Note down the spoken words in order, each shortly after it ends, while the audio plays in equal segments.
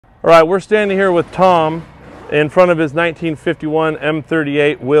All right, we're standing here with Tom in front of his 1951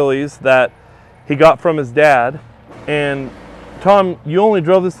 M38 Willys that he got from his dad. And Tom, you only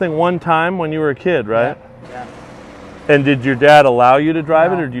drove this thing one time when you were a kid, right? Yeah. And did your dad allow you to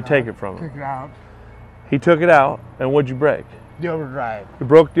drive it, or did you take it from him? Took it out. He took it out, and what'd you break? The overdrive. You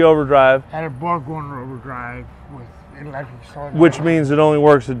broke the overdrive. Had a Borg-Warner overdrive with electric solenoid. Which means it only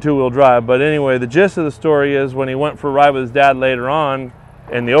works in two-wheel drive. But anyway, the gist of the story is when he went for a ride with his dad later on,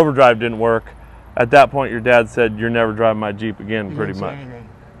 and the overdrive didn't work, at that point your dad said, "You're never driving my Jeep again," pretty much.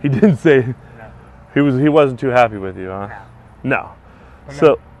 He didn't say. No. He wasn't too happy with you, huh? No. But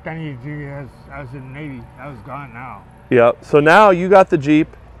so then I was in the Navy. I was gone now. Yeah. So now you got the Jeep,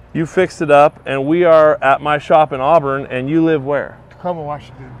 you fixed it up, and we are at my shop in Auburn. And you live where? Tacoma,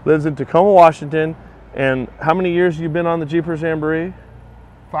 Washington. Lives in Tacoma, Washington. And how many years have you been on the Jeepers Jamboree?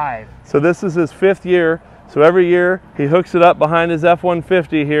 5. So this is his 5th year. So every year he hooks it up behind his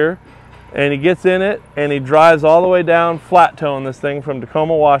F-150 here, and he gets in it and he drives all the way down, flat towing this thing from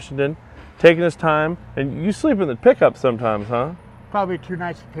Tacoma, Washington, taking his time. And you sleep in the pickup sometimes, huh? Probably 2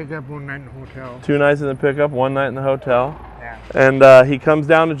 nights in pickup, 1 night in the hotel. 2 nights in the pickup, 1 night in the hotel. Yeah. And he comes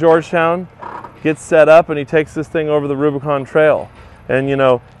down to Georgetown, gets set up, and he takes this thing over the Rubicon Trail. And you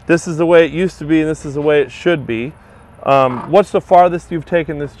know, this is the way it used to be, and this is the way it should be. What's the farthest you've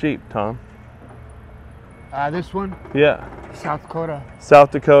taken this Jeep, Tom? This one? Yeah. South Dakota.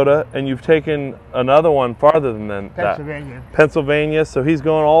 South Dakota, and you've taken another one farther than that. Pennsylvania. Pennsylvania, so he's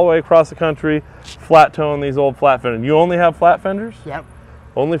going all the way across the country, flat towing these old flat fenders. You only have flat fenders? Yep.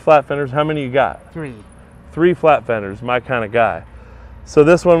 Only flat fenders. How many you got? 3. 3 flat fenders, my kind of guy. So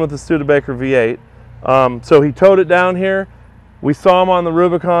this one with the Studebaker V8. So he towed it down here. We saw him on the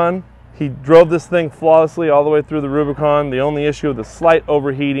Rubicon. He drove this thing flawlessly all the way through the Rubicon. The only issue with the slight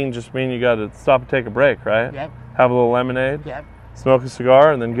overheating just means you got to stop and take a break, right? Yep. Have a little lemonade. Yep. Smoke a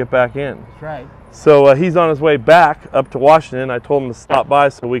cigar, and then get back in. That's right. So he's on his way back up to Washington. I told him to stop by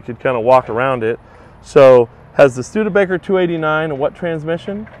so we could kind of walk around it. So has the Studebaker 289 and what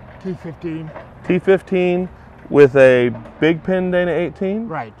transmission? T15. T15 with a big pin Dana 18?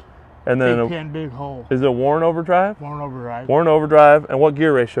 Right. And then big pin, big hole. Is it a Warren overdrive? Warren overdrive. Warren overdrive. And what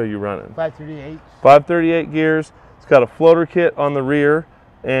gear ratio are you running? 538. 538 gears. It's got a floater kit on the rear.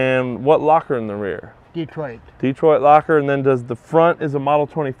 And what locker in the rear? Detroit. Detroit locker. And then does the front is a Model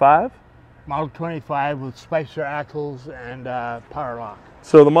 25? Model 25 with Spicer axles and power lock.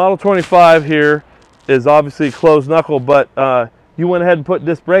 So the Model 25 here is obviously closed knuckle, but you went ahead and put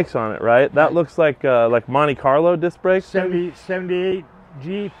disc brakes on it, right? That looks like Monte Carlo disc brakes. 78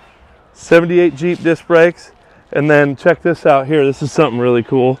 Jeep. 78 Jeep disc brakes. And then check this out here. This is something really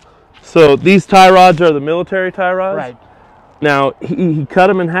cool. So these tie rods are the military tie rods. Right. Now he cut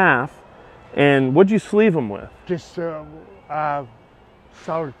them in half. And what'd you sleeve them with? Just solid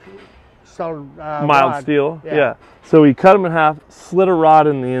Mild rod. steel. Yeah. So he cut them in half, slid a rod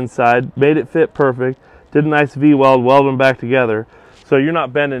in the inside, made it fit perfect, did a nice V-weld, welded them back together. So you're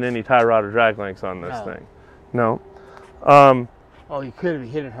not bending any tie rod or drag links on this thing. No. Oh, you could have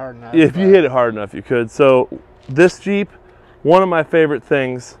hit it hard enough. If you hit it hard enough, you could. So this Jeep, one of my favorite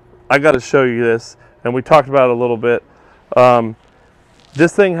things, I got to show you this, and we talked about it a little bit.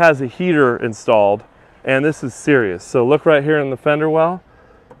 This thing has a heater installed, and this is serious. So look right here in the fender well.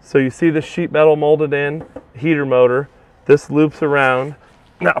 So you see the sheet metal molded in, heater motor. This loops around.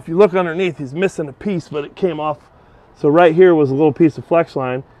 Now, if you look underneath, he's missing a piece, but it came off. So right here was a little piece of flex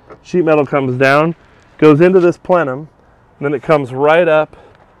line. Sheet metal comes down, goes into this plenum, and then it comes right up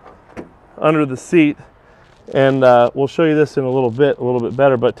under the seat. And we'll show you this in a little bit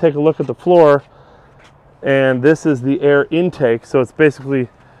better, but take a look at the floor. And this is the air intake, so it's basically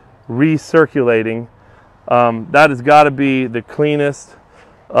recirculating. That has got to be the cleanest,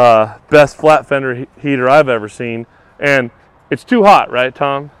 best flat fender heater I've ever seen. And it's too hot, right,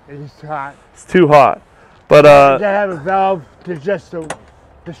 Tom? It is too hot. It's too hot. But they have a valve to just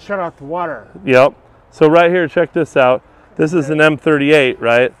shut off the water. Yep. So right here, check this out. This is an M38,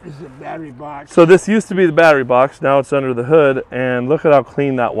 right? This is a battery box. So this used to be the battery box. Now it's under the hood, and look at how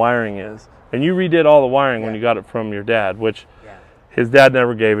clean that wiring is. And you redid all the wiring when you got it from your dad, which his dad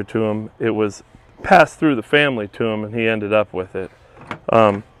never gave it to him. It was passed through the family to him, and he ended up with it.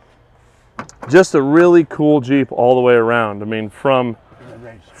 Just a really cool Jeep all the way around. I mean, from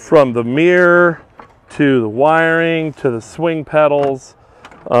the mirror to the wiring to the swing pedals.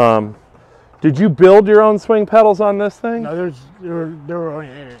 Did you build your own swing pedals on this thing? No, they were only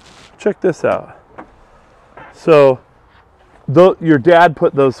in it. Check this out. So your dad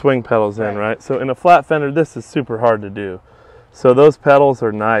put those swing pedals in, right? So in a flat fender, this is super hard to do. So those pedals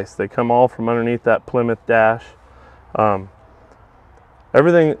are nice. They come all from underneath that Plymouth dash.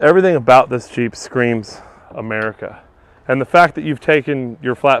 Everything about this Jeep screams America. And the fact that you've taken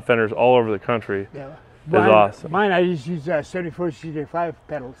your flat fenders all over the country is awesome. Mine, I just use 74 CJ5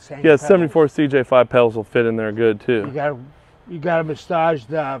 pedals. Yeah, pedals. 74 CJ5 pedals will fit in there good too. You gotta massage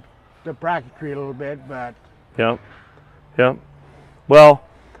the bracketry a little bit, but. Yep. Well,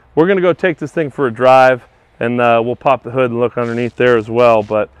 we're gonna go take this thing for a drive, and we'll pop the hood and look underneath there as well.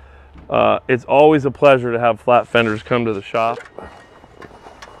 But it's always a pleasure to have flat fenders come to the shop.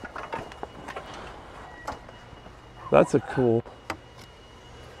 That's a cool.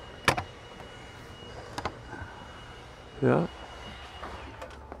 Yeah.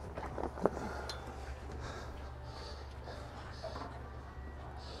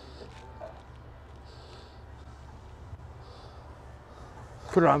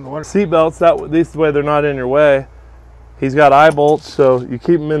 Put it on the one. Seat belts, this way they're not in your way. He's got eye bolts, so you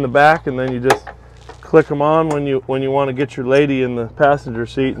keep them in the back, and then you just click them on when you want to get your lady in the passenger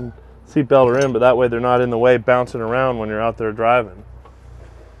seat and seat belt her in, but that way they're not in the way bouncing around when you're out there driving.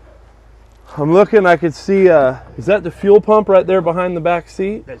 I'm looking, I could see, is that the fuel pump right there behind the back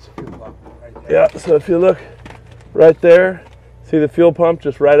seat? That's the fuel pump right there. Yeah, so if you look right there, see the fuel pump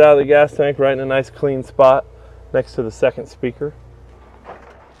just right out of the gas tank, right in a nice clean spot next to the second speaker.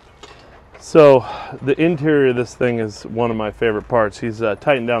 So the interior of this thing is one of my favorite parts. He's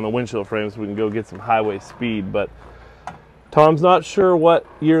tightened down the windshield frame so we can go get some highway speed, but Tom's not sure what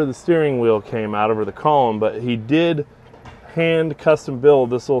year the steering wheel came out of or the column, but he did hand custom build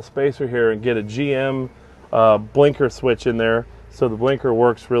this little spacer here and get a GM blinker switch in there so the blinker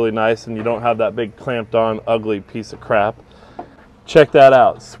works really nice and you don't have that big clamped on ugly piece of crap. Check that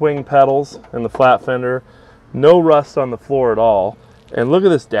out. Swing pedals and the flat fender. No rust on the floor at all. And look at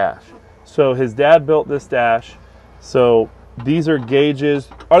this dash. So his dad built this dash. So these are gauges.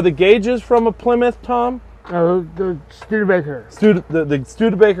 Are the gauges from a Plymouth, Tom? The Studebaker. The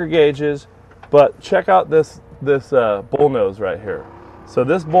Studebaker gauges, but check out this bull nose right here. So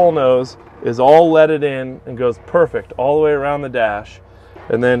this bull nose is all leaded in and goes perfect all the way around the dash.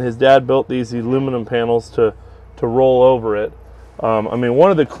 And then his dad built these aluminum panels to roll over it. I mean,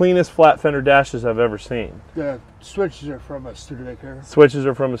 one of the cleanest flat fender dashes I've ever seen. The switches are from a Studebaker. Switches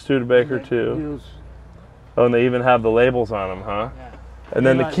are from a Studebaker too. Oh, and they even have the labels on them, huh? Yeah. And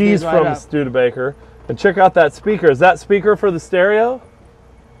then the keys from a Studebaker. And check out that speaker. Is that speaker for the stereo?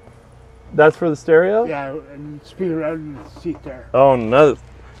 That's for the stereo? Yeah, and speaker right in the seat there. Oh, no.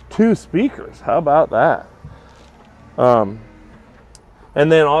 2 speakers. How about that? And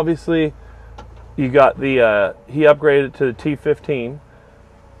then obviously you got the, he upgraded to the T15.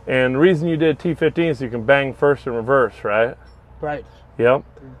 And the reason you did T15 is you can bang first and reverse, right? Right. Yep.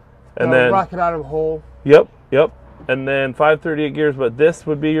 And then rocket out of a hole. Yep. And then 538 gears, but this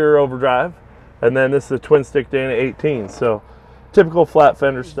would be your overdrive. And then this is a twin stick Dana 18. So typical flat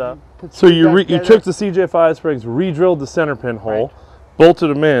fender stuff. So you took the CJ5 springs, re-drilled the center pin hole, bolted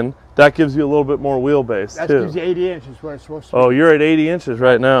them in. That gives you a little bit more wheelbase that too. That gives you 80 inches where it's supposed to be. Oh, you're at 80 inches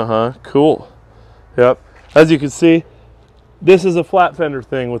right now, huh? Cool. Yep. As you can see, this is a flat fender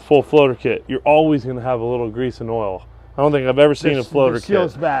thing with full floater kit. You're always going to have a little grease and oil. I don't think I've ever seen a floater kit. The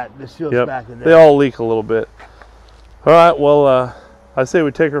seal's bad. The seal's back in there. They all leak a little bit. All right, well, I say we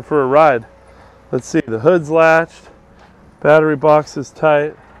take her for a ride. Let's see, the hood's latched, battery box is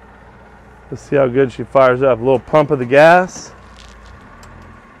tight. Let's see how good she fires up. A little pump of the gas.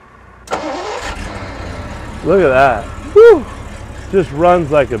 Look at that. Whew. Just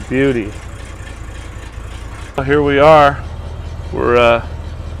runs like a beauty. Here we are. We're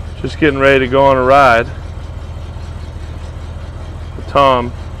just getting ready to go on a ride with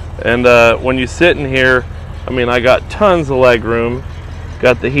Tom. And when you sit in here, I mean, I got tons of leg room.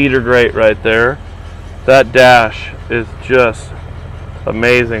 Got the heater grate right there. That dash is just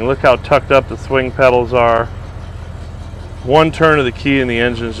amazing. Look how tucked up the swing pedals are. One turn of the key and the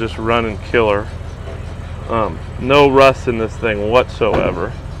engine's just running killer. No rust in this thing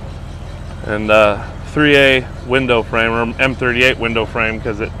whatsoever. And 3A window frame, or M38 window frame,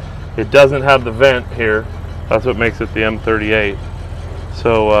 because it doesn't have the vent here. That's what makes it the M38.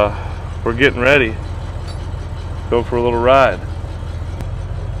 So we're getting ready. Go for a little ride.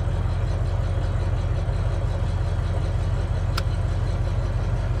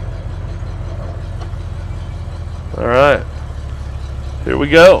 All right, here we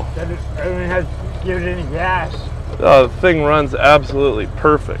go. I don't even have to give it any gas. Oh, the thing runs absolutely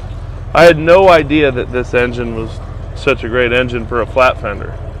perfect. I had no idea that this engine was such a great engine for a flat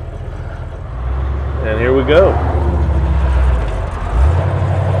fender. And here we go.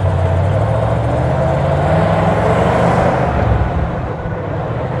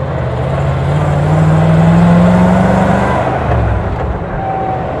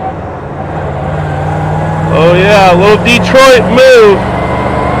 yeah, a little Detroit move.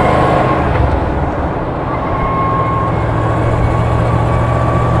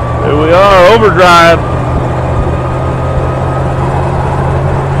 Here we are, overdrive.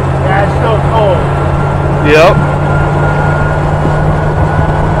 Yeah, it's still cold. Yep.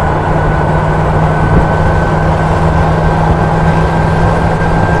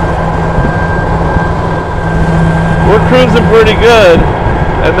 We're cruising pretty good,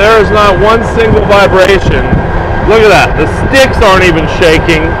 and there is not one single vibration. Look at that, the sticks aren't even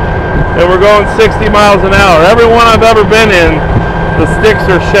shaking, and we're going 60 miles an hour. Every one I've ever been in, the sticks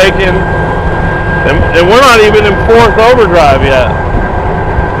are shaking, and we're not even in 4th overdrive yet.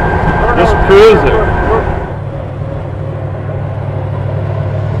 Just cruising.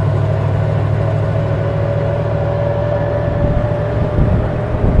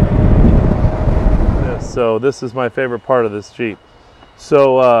 So this is my favorite part of this Jeep.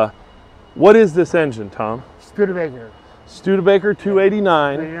 So what is this engine, Tom? Studebaker. Studebaker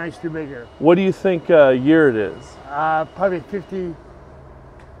 289. 289 Studebaker. What do you think year it is? Probably 50.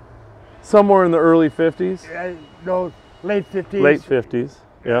 Somewhere in the early 50s? No, late 50s. Late 50s,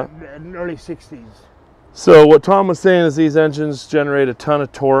 yeah. And early 60s. So what Tom was saying is these engines generate a ton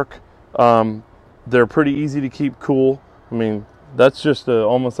of torque. They're pretty easy to keep cool. I mean, that's just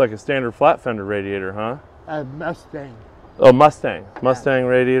almost like a standard flat fender radiator, huh? Mustang. Oh, Mustang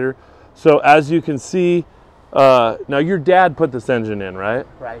radiator. So as you can see, now your dad put this engine in, right?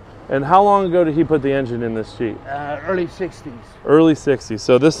 Right. And how long ago did he put the engine in this Jeep? Early 60s. Early 60s.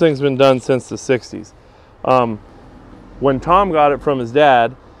 So this thing's been done since the 60s. When Tom got it from his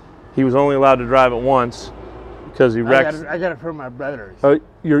dad, he was only allowed to drive it once because he wrecked. I got it from my brothers.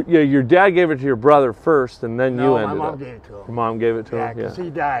 Your dad gave it to your brother first, and then you ended up. No, my mom gave it to him. Your mom gave it to him? Yeah, because he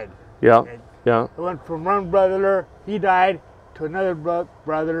died. Yeah, yeah. It went from one brother, he died, to another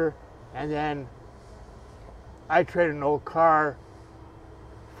brother, and then I traded an old car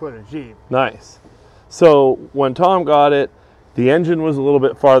for the Jeep. Nice. So when Tom got it, the engine was a little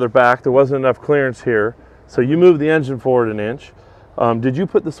bit farther back. There wasn't enough clearance here. So you moved the engine forward an inch. Did you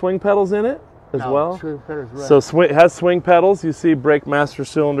put the swing pedals in it as well? Swing pedals, right. So it has swing pedals. You see brake master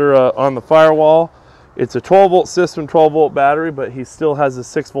cylinder on the firewall. It's a 12-volt system, 12-volt battery, but he still has a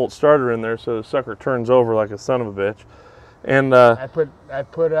 6-volt starter in there, so the sucker turns over like a son of a bitch. And I put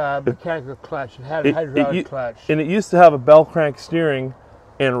a mechanical clutch. It had a hydraulic clutch. And it used to have a bell crank steering,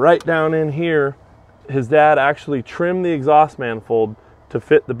 and right down in here, his dad actually trimmed the exhaust manifold to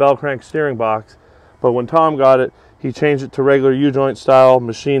fit the bell crank steering box. But when Tom got it, he changed it to regular U-joint style,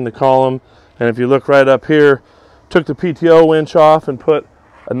 machined the column, and if you look right up here, took the PTO winch off and put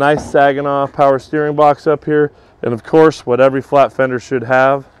a nice Saginaw power steering box up here, and of course, what every flat fender should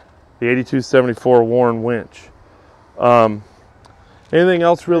have, the 8274 Warren winch. Anything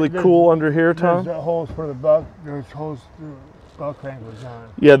else really cool under here, Tom? There's holes for the bell. There's holes. The bell crank was on.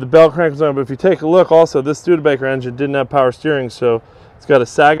 Yeah, the bell crank was on. But if you take a look, also this Studebaker engine didn't have power steering, so it's got a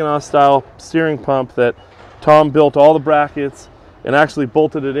Saginaw style steering pump that Tom built all the brackets and actually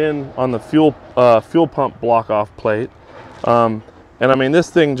bolted it in on the fuel pump block off plate. And I mean, this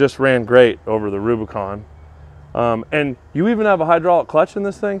thing just ran great over the Rubicon. And you even have a hydraulic clutch in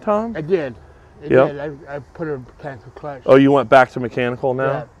this thing, Tom? I did. Yep. I put a mechanical clutch. Oh, you went back to mechanical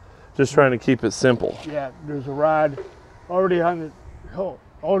now? Yeah. Just trying to keep it simple. Yeah, there's a rod already on the hole.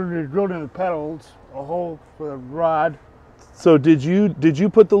 Already drilled in the pedals, a hole for the rod. So did you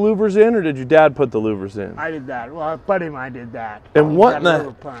put the louvers in, or did your dad put the louvers in? I did that. Well, a buddy of mine did that. And what in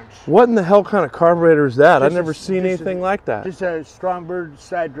the hell kind of carburetor is that? I've never seen anything like that. Just a Strongbird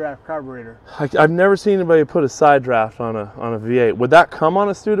side draft carburetor. I've never seen anybody put a side draft on a V8. Would that come on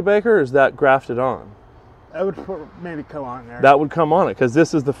a Studebaker, or is that grafted on? That would maybe come on there. That would come on it, because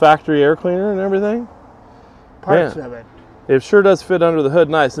this is the factory air cleaner and everything? Parts of it. It sure does fit under the hood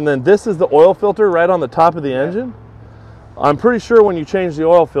nice. And then this is the oil filter right on the top of the engine? I'm pretty sure when you change the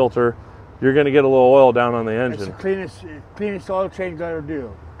oil filter, you're going to get a little oil down on the engine. It's the cleanest oil change I ever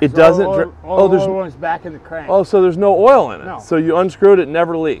do. It doesn't. All the oil runs back in the crank. Oh, so there's no oil in it. No. So you unscrewed it,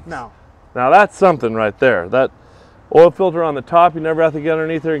 never leaks. No. Now that's something right there. That oil filter on the top, you never have to get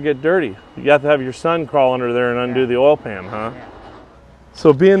underneath there and get dirty. You have to have your son crawl under there and undo the oil pan, huh? Yeah.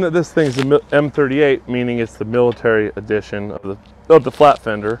 So being that this thing's a M38, meaning it's the military edition of the flat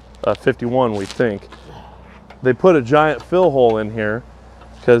fender, 51 we think. They put a giant fill hole in here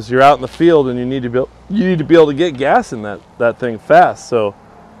because you're out in the field and you need to be able to get gas in that thing fast. So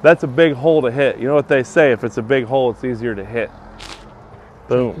that's a big hole to hit. You know what they say? If it's a big hole, it's easier to hit.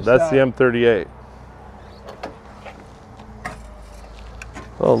 Boom. That's the M38.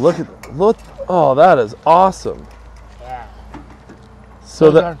 Oh, look! Oh, that is awesome. Yeah.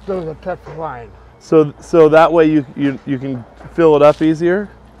 So those are tough to find. So that way you can fill it up easier.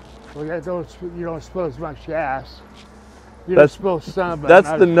 Well, you don't spill as much gas. You don't spill some, but that's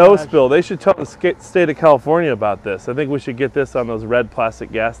not the as no much. spill. They should tell the state of California about this. I think we should get this on those red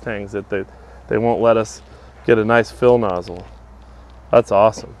plastic gas tanks that they won't let us get a nice fill nozzle. That's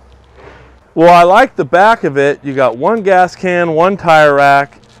awesome. Well, I like the back of it. You got one gas can, one tire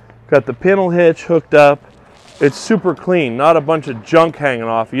rack, got the pintle hitch hooked up. It's super clean, not a bunch of junk hanging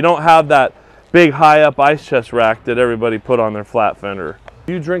off. You don't have that big high up ice chest rack that everybody put on their flat fender.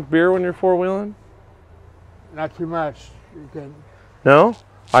 Do you drink beer when you're four-wheeling? Not too much. You can, No?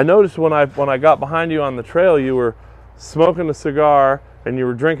 I noticed when I got behind you on the trail, you were smoking a cigar and you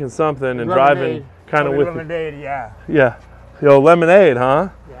were drinking something and driving kind of with lemonade, yeah. Yeah. Yo, lemonade, huh?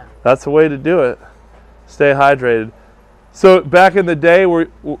 Yeah. That's the way to do it. Stay hydrated. So back in the day,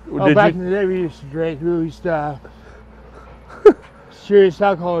 back in the day we used to drink. We used to serious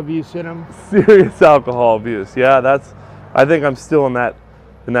alcohol abuse in them. Serious alcohol abuse. Yeah, I think I'm still in that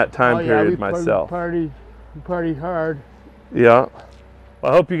time period myself. We party hard. Yeah.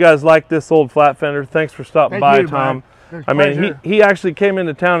 Well, I hope you guys like this old flat fender. Thanks for stopping by, Tom. I mean, he actually came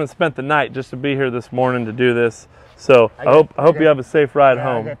into town and spent the night just to be here this morning to do this. So I hope you have a safe ride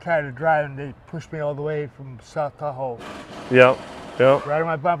home. I got tired of driving. They pushed me all the way from South Tahoe. Yep. Yep. Right on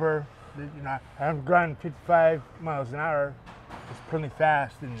my bumper. You know, I'm driving 55 miles an hour. It's pretty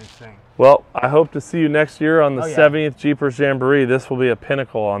fast in this thing. Well, I hope to see you next year on the 70th Jeepers Jamboree. This will be a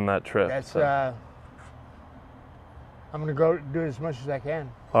pinnacle on that trip. That's I'm gonna go do as much as I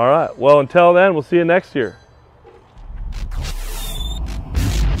can. All right. Well, until then, we'll see you next year.